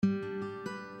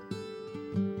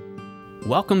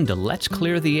Welcome to Let's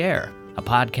Clear the Air, a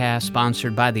podcast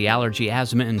sponsored by the Allergy,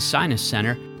 Asthma, and Sinus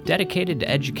Center, dedicated to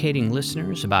educating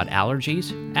listeners about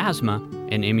allergies, asthma,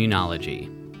 and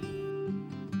immunology.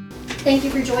 Thank you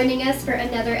for joining us for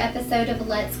another episode of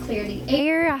Let's Clear the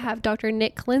Air. I have Dr.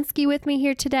 Nick Kolinsky with me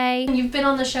here today. You've been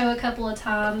on the show a couple of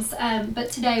times,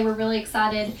 but today we're really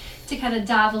excited to kind of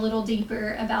dive a little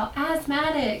deeper about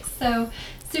asthmatics. So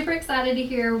super excited to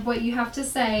hear what you have to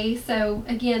say. So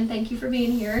again, thank you for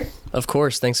being here. Of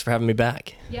course. Thanks for having me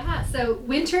back. Yeah. So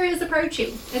winter is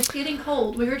approaching. It's getting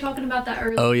cold. We were talking about that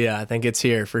earlier. Oh yeah. I think it's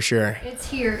here for sure. It's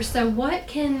here. So what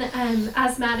can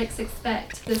asthmatics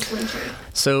expect this winter?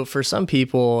 So for some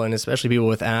people, and especially people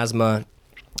with asthma,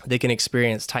 they can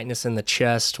experience tightness in the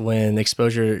chest when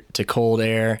exposure to cold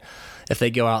air. If they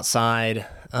go outside,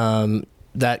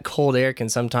 that cold air can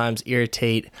sometimes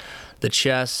irritate the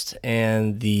chest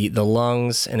and the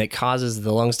lungs, and it causes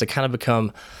the lungs to kind of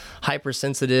become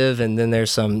hypersensitive, and then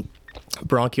there's some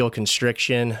bronchial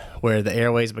constriction where the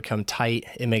airways become tight.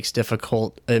 It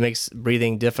makes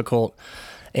breathing difficult,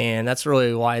 and that's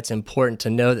really why it's important to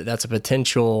know that that's a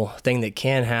potential thing that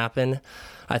can happen.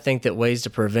 I think that ways to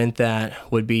prevent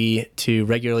that would be to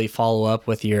regularly follow up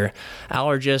with your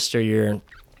allergist or your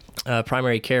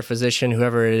primary care physician,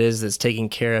 whoever it is that's taking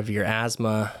care of your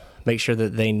asthma. Make sure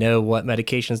that they know what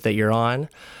medications that you're on,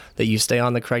 that you stay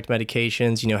on the correct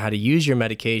medications, you know how to use your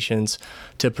medications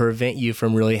to prevent you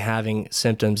from really having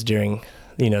symptoms during,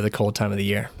 the cold time of the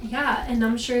year. Yeah, and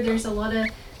I'm sure there's a lot of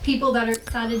people that are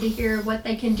excited to hear what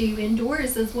they can do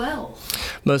indoors as well.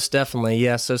 Most definitely,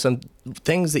 yeah. So some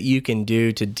things that you can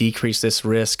do to decrease this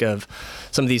risk of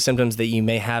some of these symptoms that you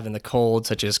may have in the cold,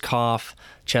 such as cough,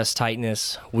 chest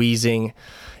tightness, wheezing.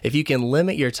 If you can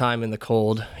limit your time in the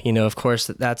cold, of course,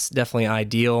 that's definitely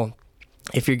ideal.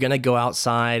 If you're going to go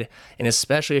outside, and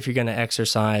especially if you're going to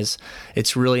exercise,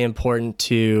 it's really important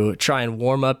to try and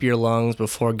warm up your lungs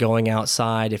before going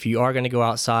outside. If you are going to go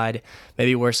outside,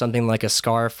 maybe wear something like a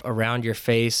scarf around your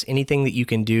face, anything that you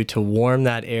can do to warm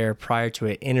that air prior to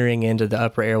it entering into the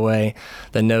upper airway,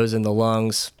 the nose and the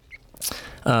lungs.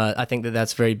 I think that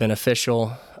that's very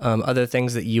beneficial. Other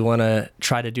things that you want to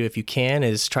try to do if you can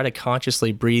is try to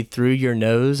consciously breathe through your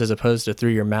nose as opposed to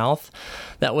through your mouth.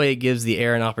 That way it gives the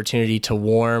air an opportunity to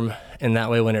warm, and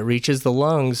that way when it reaches the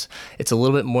lungs, it's a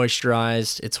little bit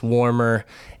moisturized, it's warmer,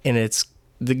 and there's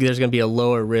going to be a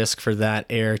lower risk for that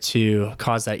air to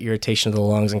cause that irritation of the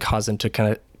lungs and cause them to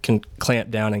kind of clamp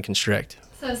down and constrict.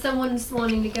 So if someone's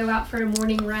wanting to go out for a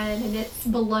morning run and it's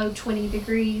below 20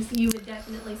 degrees, you would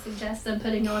definitely suggest them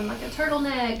putting on like a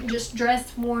turtleneck, just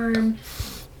dress warm.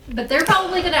 But they're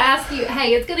probably going to ask you,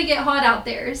 hey, it's going to get hot out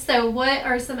there. So what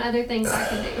are some other things I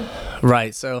can do?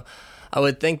 Right. So I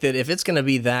would think that if it's going to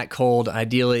be that cold,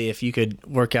 ideally, if you could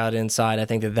work out inside, I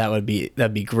think that'd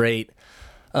be great.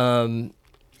 Other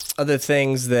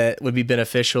things that would be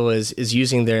beneficial is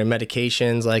using their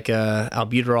medications like a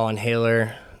albuterol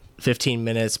inhaler 15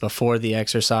 minutes before the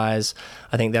exercise.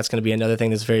 I think that's going to be another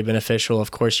thing that's very beneficial. Of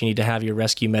course, you need to have your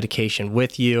rescue medication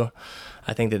with you.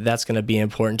 I think that that's going to be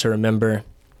important to remember.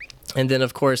 And then,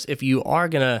 of course, if you are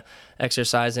going to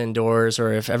exercise indoors,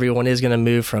 or if everyone is going to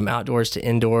move from outdoors to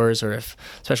indoors, or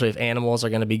especially if animals are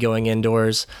going to be going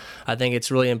indoors, I think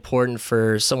it's really important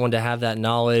for someone to have that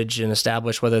knowledge and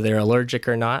establish whether they're allergic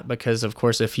or not. Because, of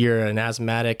course, if you're an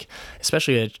asthmatic,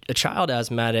 especially a child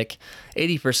asthmatic,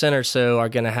 80% or so are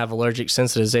going to have allergic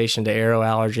sensitization to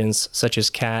aeroallergens such as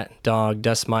cat, dog,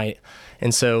 dust mite.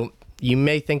 And so you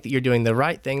may think that you're doing the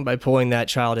right thing by pulling that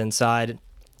child inside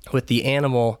with the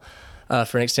animal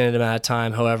for an extended amount of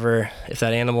time. However, if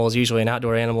that animal is usually an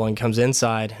outdoor animal and comes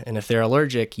inside, and if they're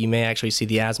allergic, you may actually see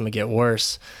the asthma get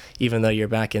worse, even though you're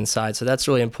back inside. So that's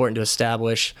really important to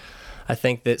establish. I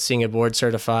think that seeing a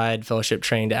board-certified,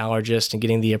 fellowship-trained allergist and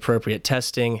getting the appropriate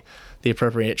testing, the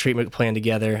appropriate treatment plan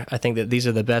together, I think that these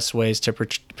are the best ways to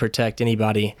protect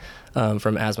anybody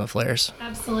from asthma flares.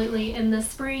 Absolutely. And the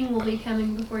spring will be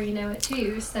coming before you know it,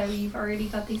 too. So you've already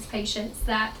got these patients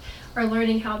that are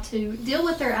learning how to deal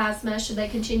with their asthma. Should they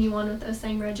continue on with those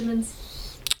same regimens?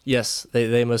 Yes,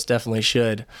 they most definitely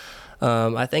should.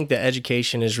 I think that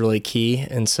education is really key.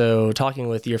 And so talking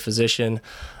with your physician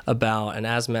about an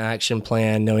asthma action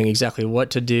plan, knowing exactly what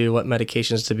to do, what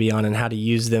medications to be on, and how to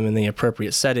use them in the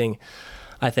appropriate setting,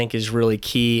 I think is really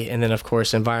key. And then, of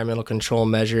course, environmental control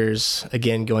measures,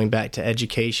 again, going back to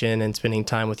education and spending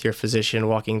time with your physician,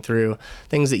 walking through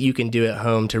things that you can do at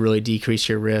home to really decrease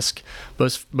your risk,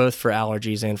 both for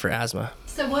allergies and for asthma.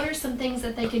 So what are some things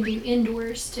that they can do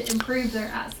indoors to improve their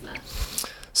asthma?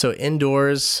 So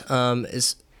indoors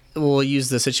we'll use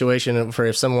the situation for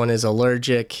if someone is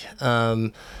allergic.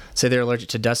 say they're allergic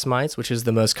to dust mites, which is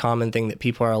the most common thing that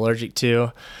people are allergic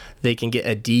to. They can get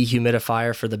a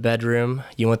dehumidifier for the bedroom.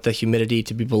 You want the humidity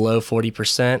to be below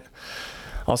 40%.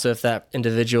 Also, if that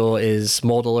individual is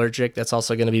mold allergic, that's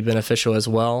also going to be beneficial as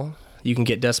well. You can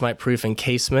get dust mite proof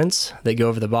encasements that go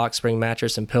over the box spring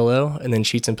mattress and pillow, and then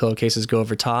sheets and pillowcases go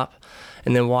over top.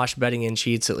 And then wash bedding and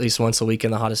sheets at least once a week in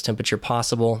the hottest temperature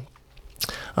possible.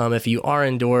 If you are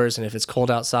indoors and if it's cold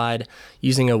outside,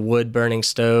 using a wood burning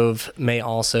stove may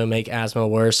also make asthma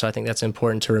worse. So I think that's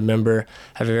important to remember,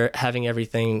 having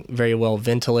everything very well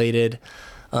ventilated.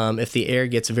 If the air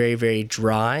gets very, very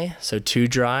dry, so too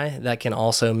dry, that can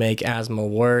also make asthma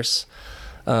worse.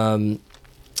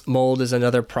 Mold is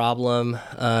another problem.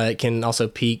 It can also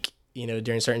peak,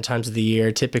 during certain times of the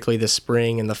year, typically the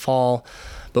spring and the fall.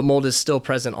 But mold is still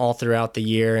present all throughout the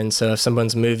year. And so if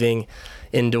someone's moving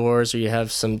indoors or you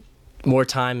have some more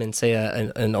time in, say,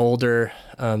 an older,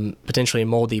 potentially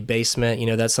moldy basement,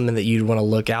 that's something that you'd want to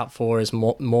look out for is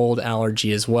mold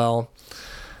allergy as well.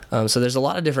 So there's a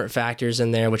lot of different factors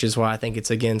in there, which is why I think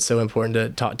it's, again, so important to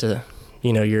talk to,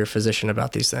 your physician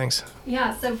about these things.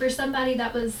 Yeah, so for somebody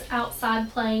that was outside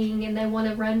playing and they want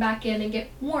to run back in and get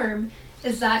warm,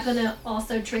 is that going to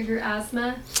also trigger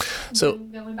asthma? So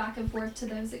going back and forth to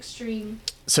those extreme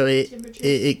temperatures?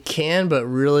 It can, but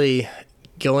really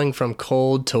going from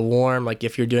cold to warm, like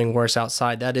if you're doing worse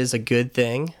outside, that is a good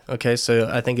thing. Okay, so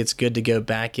I think it's good to go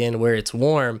back in where it's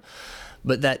warm.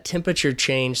 But that temperature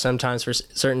change sometimes for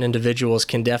certain individuals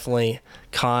can definitely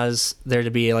cause there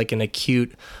to be like an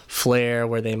acute flare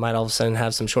where they might all of a sudden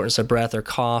have some shortness of breath or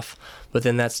cough, but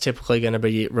then that's typically going to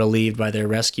be relieved by their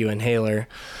rescue inhaler.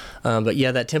 But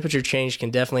yeah, that temperature change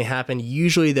can definitely happen.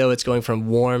 Usually, though, it's going from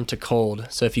warm to cold.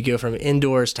 So if you go from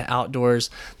indoors to outdoors,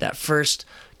 that first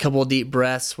couple of deep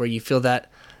breaths where you feel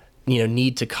that,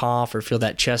 need to cough or feel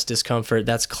that chest discomfort,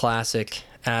 that's classic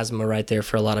asthma right there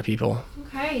for a lot of people.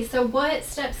 Okay, so what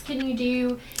steps can you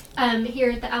do here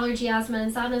at the Allergy, Asthma,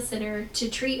 and Sinus Center to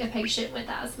treat a patient with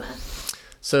asthma?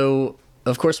 So,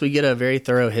 of course, we get a very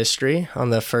thorough history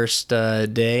on the first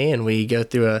day, and we go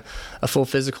through a full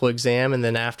physical exam, and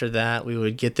then after that, we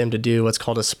would get them to do what's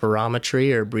called a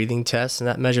spirometry or breathing test, and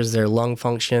that measures their lung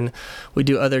function. We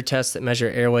do other tests that measure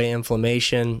airway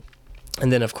inflammation, and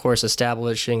then, of course,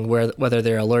 establishing whether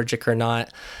they're allergic or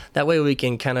not. That way we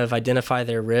can kind of identify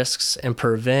their risks and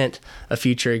prevent a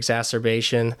future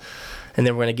exacerbation. And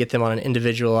then we're going to get them on an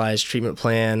individualized treatment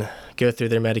plan, go through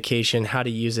their medication, how to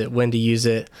use it, when to use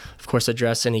it, of course,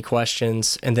 address any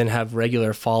questions, and then have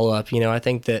regular follow-up. I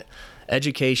think that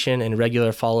education and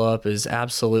regular follow-up is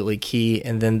absolutely key.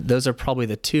 And then those are probably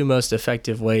the two most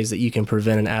effective ways that you can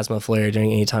prevent an asthma flare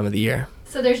during any time of the year.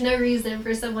 So there's no reason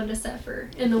for someone to suffer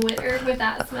in the winter with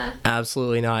asthma?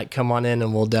 Absolutely not. Come on in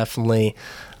and we'll definitely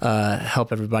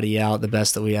help everybody out the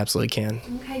best that we absolutely can.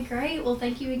 Okay, great. Well,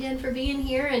 thank you again for being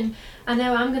here. And I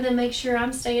know I'm going to make sure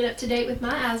I'm staying up to date with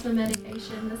my asthma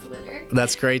medication this winter.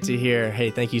 That's great to hear. Hey,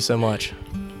 thank you so much.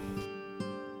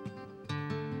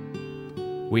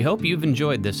 We hope you've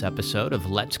enjoyed this episode of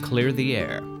Let's Clear the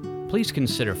Air. Please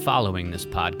consider following this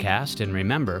podcast, and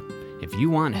remember, if you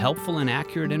want helpful and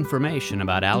accurate information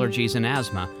about allergies and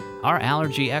asthma, our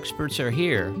allergy experts are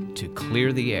here to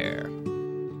clear the air.